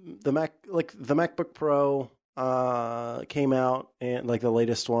Mac, like the MacBook Pro came out, and like the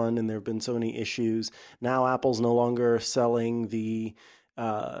latest one, and there have been so many issues. Now Apple's no longer selling the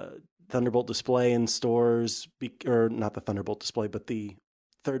Thunderbolt display in stores, or not the Thunderbolt display, but the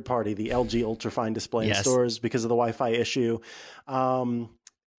third party, the LG Ultrafine display in stores because of the Wi-Fi issue. A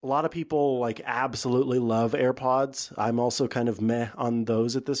lot of people like absolutely love AirPods. I'm also kind of meh on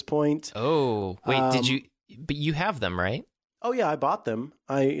those at this point. Oh, wait, but you have them, right? Oh yeah, I bought them.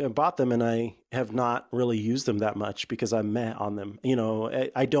 I bought them, and I have not really used them that much because I'm meh on them.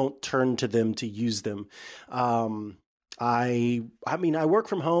 I don't turn to them to use them. I mean, I work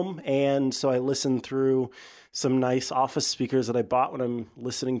from home, and so I listen through some nice office speakers that I bought when I'm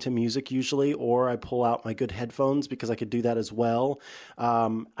listening to music usually, or I pull out my good headphones because I could do that as well.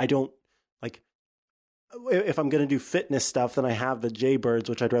 I don't like if I'm going to do fitness stuff, then I have the Jaybirds,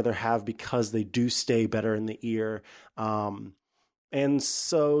 which I'd rather have because they do stay better in the ear. And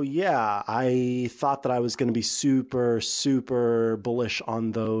so, yeah, I thought that I was going to be super, super bullish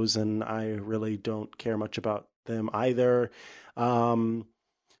on those, and I really don't care much about them either.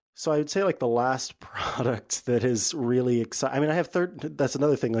 So I would say like the last product that is really exciting. I mean, that's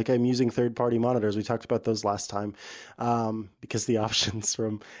another thing. Like I'm using third-party monitors. We talked about those last time, because the options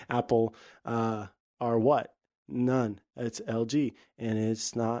from Apple are what? None. It's LG, and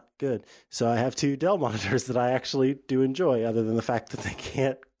it's not good. So I have two Dell monitors that I actually do enjoy, other than the fact that they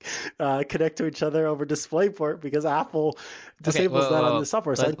can't connect to each other over DisplayPort because Apple disables that on the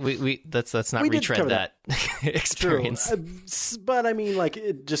software side. Let's not retread that experience. But I mean,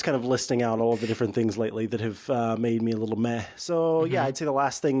 like, just kind of listing out all of the different things lately that have made me a little meh. So yeah, I'd say the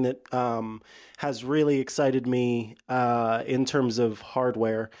last thing that has really excited me in terms of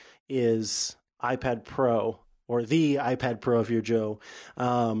hardware is iPad Pro, or the iPad Pro if you're Joe,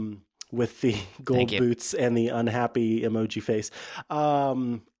 with the gold boots and the unhappy emoji face.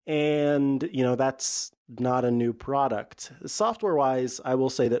 And, that's not a new product. Software-wise, I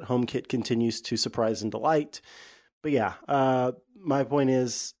will say that HomeKit continues to surprise and delight. But yeah, my point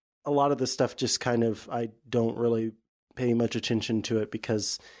is a lot of this stuff just kind of, I don't really pay much attention to it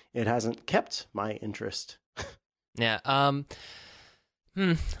because it hasn't kept my interest. Yeah. I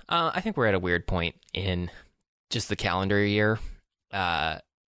think we're at a weird point in just the calendar year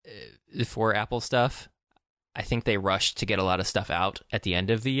for Apple stuff. I think they rushed to get a lot of stuff out at the end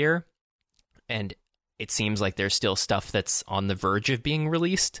of the year, and it seems like there's still stuff that's on the verge of being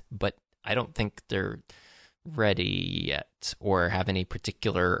released, but I don't think they're ready yet or have any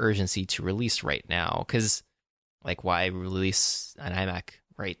particular urgency to release right now, because, like, why release an iMac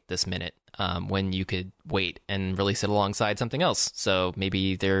right this minute when you could wait and release it alongside something else? So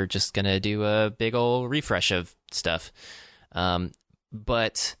maybe they're just going to do a big old refresh of stuff.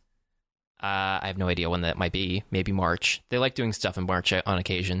 But I have no idea when that might be. Maybe March. They like doing stuff in March on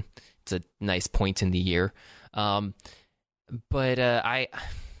occasion. It's a nice point in the year. But I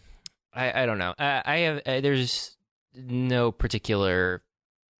don't know. There's no particular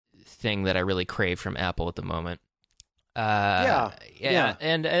thing that I really crave from Apple at the moment. Yeah,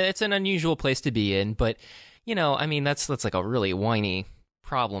 and it's an unusual place to be in, but I mean, that's like a really whiny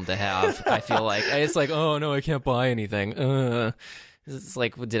problem to have. I feel like it's like, oh no, I can't buy anything. It's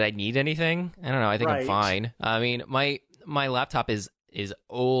like, did I need anything? I don't know. I think I'm fine. I mean, my laptop is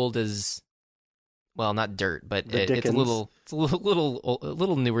old as, well, not dirt, but it's a little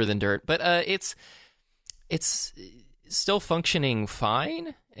newer than dirt, but it's still functioning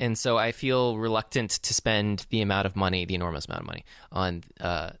fine. And so I feel reluctant to spend the enormous amount of money on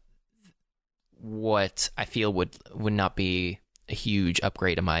what I feel would not be a huge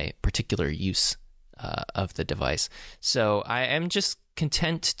upgrade in my particular use of the device. So I am just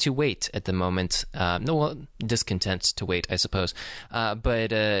content to wait at the moment. Discontent to wait, I suppose.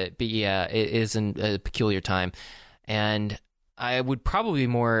 But yeah, it is a peculiar time. And I would probably be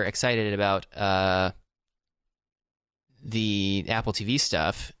more excited about the Apple TV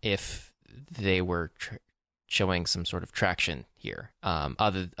stuff if they were showing some sort of traction here,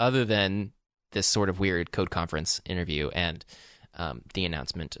 other than this sort of weird code conference interview and the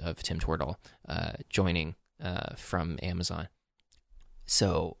announcement of Tim Tortle joining from Amazon.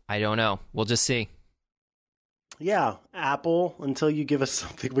 So I don't know. We'll just see. Yeah, Apple, until you give us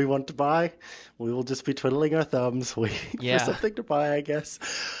something we want to buy, we will just be twiddling our thumbs waiting for something to buy, I guess.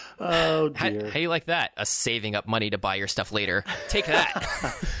 Oh, dear. How do you like that? Us saving up money to buy your stuff later. Take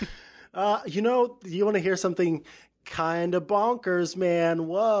that. You want to hear something kind of bonkers, man?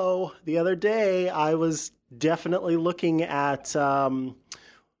 Whoa. The other day, I was definitely looking at,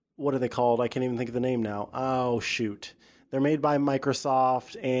 what are they called? I can't even think of the name now. Oh, shoot. They're made by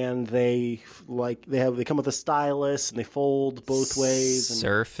Microsoft, and they come with a stylus, and they fold both ways. And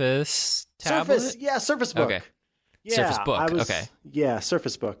Surface tablet? Surface Book. Okay. Yeah, Surface Book. Okay. Yeah,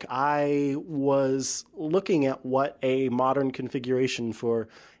 Surface Book. I was looking at what a modern configuration for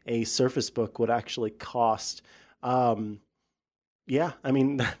a Surface Book would actually cost. Yeah, I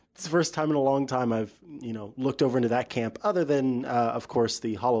mean, it's the first time in a long time I've, looked over into that camp, other than, of course,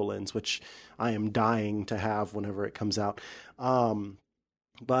 the HoloLens, which I am dying to have whenever it comes out.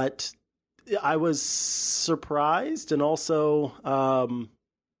 But I was surprised, and also,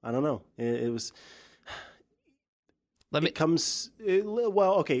 I don't know, it was... it comes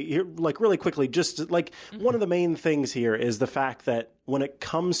well, okay, here, like really quickly, just like one of the main things here is the fact that when it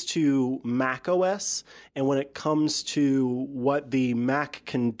comes to Mac OS and when it comes to what the Mac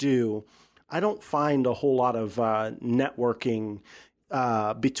can do, I don't find a whole lot of networking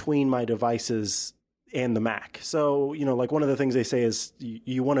between my devices and the Mac. So, like one of the things they say is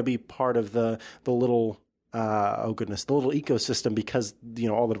you want to be part of the little the little ecosystem because,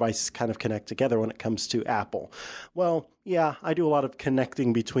 all the devices kind of connect together when it comes to Apple. Well, yeah, I do a lot of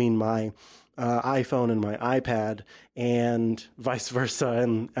connecting between my iPhone and my iPad and vice versa,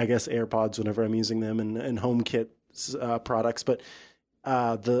 and I guess AirPods whenever I'm using them and HomeKit products. But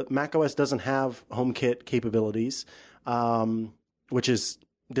the macOS doesn't have HomeKit capabilities, which is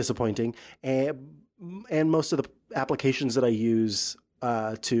disappointing. And most of the applications that I use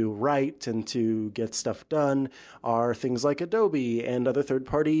to write and to get stuff done are things like Adobe and other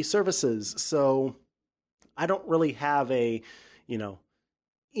third-party services. So I don't really have a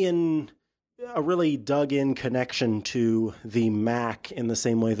really dug-in connection to the Mac in the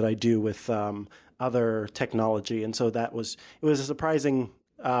same way that I do with other technology. And so it was a surprising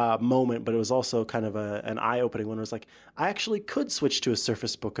moment, but it was also kind of an eye-opening one. It was like, I actually could switch to a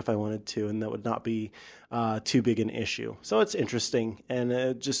Surface Book if I wanted to, and that would not be too big an issue. So it's interesting,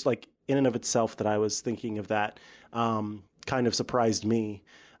 and just like in and of itself that I was thinking of that kind of surprised me.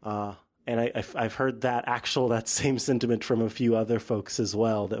 And I've heard that same sentiment from a few other folks as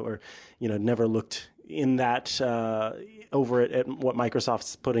well that were, never looked in that over at what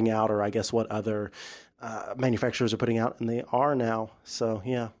Microsoft's putting out, or I guess what other manufacturers are putting out, and they are now. So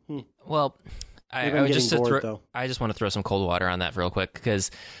yeah. Well, I just want to throw some cold water on that real quick,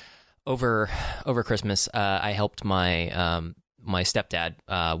 because over Christmas, I helped my my stepdad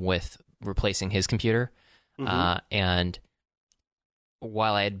with replacing his computer, and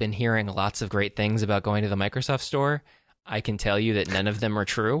while I had been hearing lots of great things about going to the Microsoft store, I can tell you that none of them are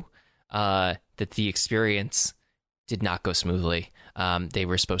true. That the experience did not go smoothly. They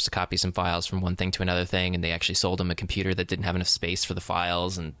were supposed to copy some files from one thing to another thing, and they actually sold him a computer that didn't have enough space for the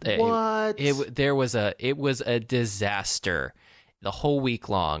files. And it was a disaster the whole week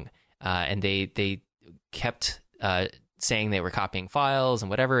long. And they kept saying they were copying files and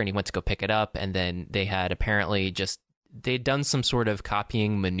whatever, and he went to go pick it up, and then they had apparently they'd done some sort of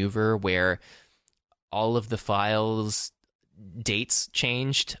copying maneuver where all of the files dates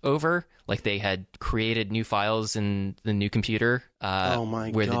changed over, like they had created new files in the new computer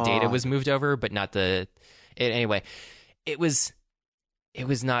where the data was moved over, but not anyway, it was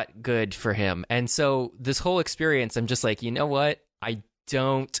not good for him. And so this whole experience, I'm just like, you know what? I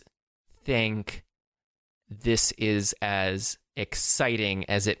don't think this is as exciting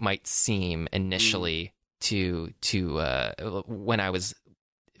as it might seem initially to when I was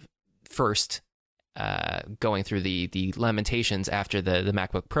first going through the lamentations after the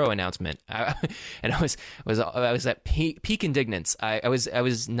MacBook Pro announcement, and I was at peak indignance. I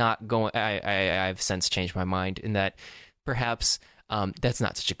was not going. I've since changed my mind in that perhaps that's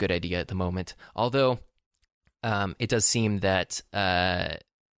not such a good idea at the moment. Although it does seem that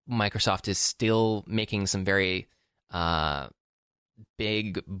Microsoft is still making some very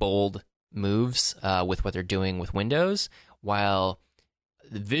big, bold moves with what they're doing with Windows, while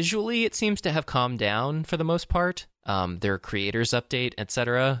visually it seems to have calmed down for the most part. Their creators update,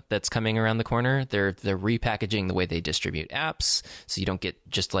 etc., that's coming around the corner, they're repackaging the way they distribute apps, so you don't get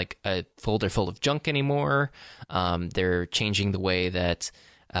just like a folder full of junk anymore. They're changing the way that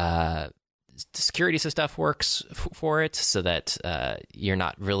security stuff works for it, so that you're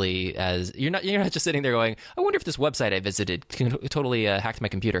not just sitting there going, I wonder if this website I visited totally hacked my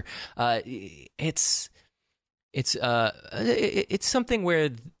computer. It's something where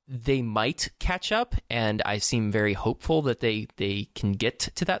they might catch up, and I seem very hopeful that they can get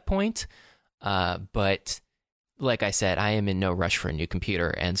to that point. But like I said, I am in no rush for a new computer,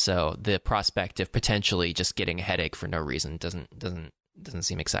 and so the prospect of potentially just getting a headache for no reason doesn't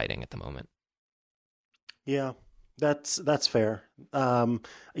seem exciting at the moment. Yeah, that's fair.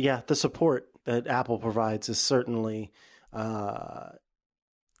 Yeah, the support that Apple provides is certainly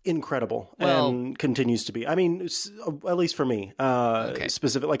incredible and continues to be. I mean, at least for me,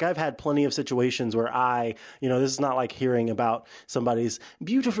 specific. Like I've had plenty of situations where this is not like hearing about somebody's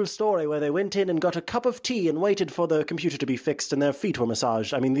beautiful story where they went in and got a cup of tea and waited for the computer to be fixed and their feet were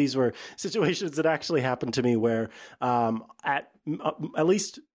massaged. I mean, these were situations that actually happened to me where at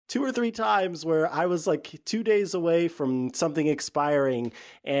least 2 or 3 times where I was like 2 days away from something expiring,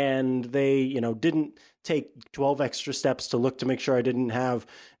 and they, didn't take 12 extra steps to look to make sure I didn't have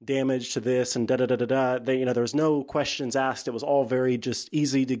damage to this and da-da-da-da-da. There was no questions asked. It was all very just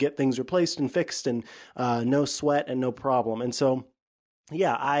easy to get things replaced and fixed, and no sweat and no problem. And so,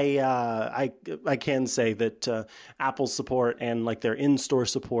 yeah, I can say that Apple's support and like their in-store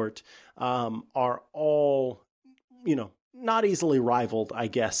support are all, not easily rivaled, I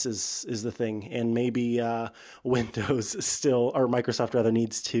guess, is the thing. And maybe Windows still, or Microsoft rather,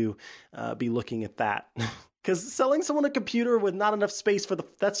 needs to be looking at that. Because selling someone a computer with not enough space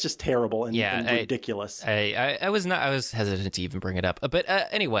that's just terrible and ridiculous. I was hesitant to even bring it up. But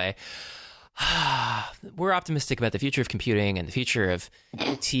anyway, we're optimistic about the future of computing and the future of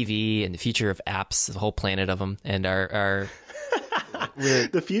TV and the future of apps, the whole planet of them, and our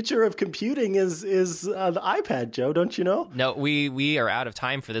the future of computing is the iPad, Joe. Don't you know? No, we are out of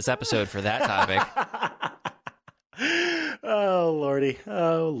time for this episode for that topic. Oh lordy.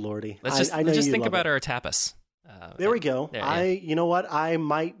 Let's just think about our tapas. There we go. You know what? I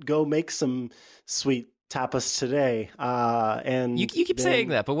might go make some sweet tapas today. And you keep saying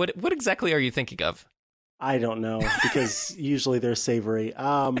that, but what exactly are you thinking of? I don't know, because usually they're savory.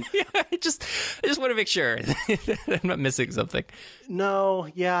 I just want to make sure that I'm not missing something. No,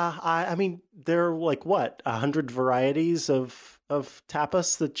 yeah. I mean, there are like 100 varieties of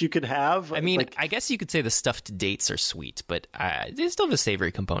tapas that you could have. I mean, I guess you could say the stuffed dates are sweet, but they still have a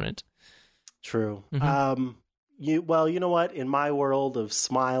savory component. True. Mm-hmm. You know what? In my world of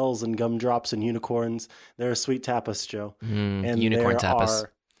smiles and gumdrops and unicorns, there are sweet tapas, Joe. And unicorn tapas.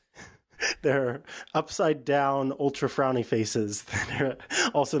 There are upside down, ultra frowny faces that are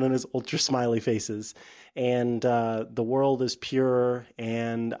also known as ultra smiley faces. And the world is pure,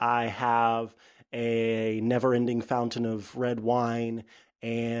 and I have a never ending fountain of red wine.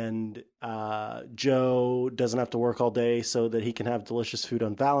 And Joe doesn't have to work all day so that he can have delicious food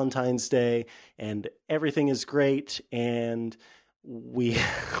on Valentine's Day. And everything is great. And we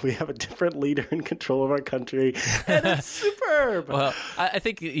have a different leader in control of our country, and it's superb. Well, I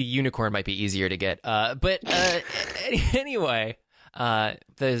think unicorn might be easier to get. But anyway, that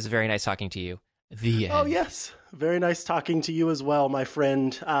was very nice talking to you. The end. Oh, yes. Very nice talking to you as well, my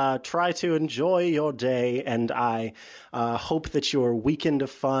friend. Try to enjoy your day, and I hope that your weekend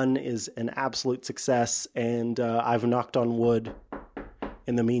of fun is an absolute success. And I've knocked on wood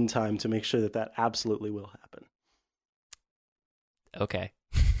in the meantime to make sure that absolutely will happen. Okay.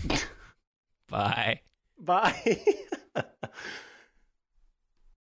 Bye. Bye.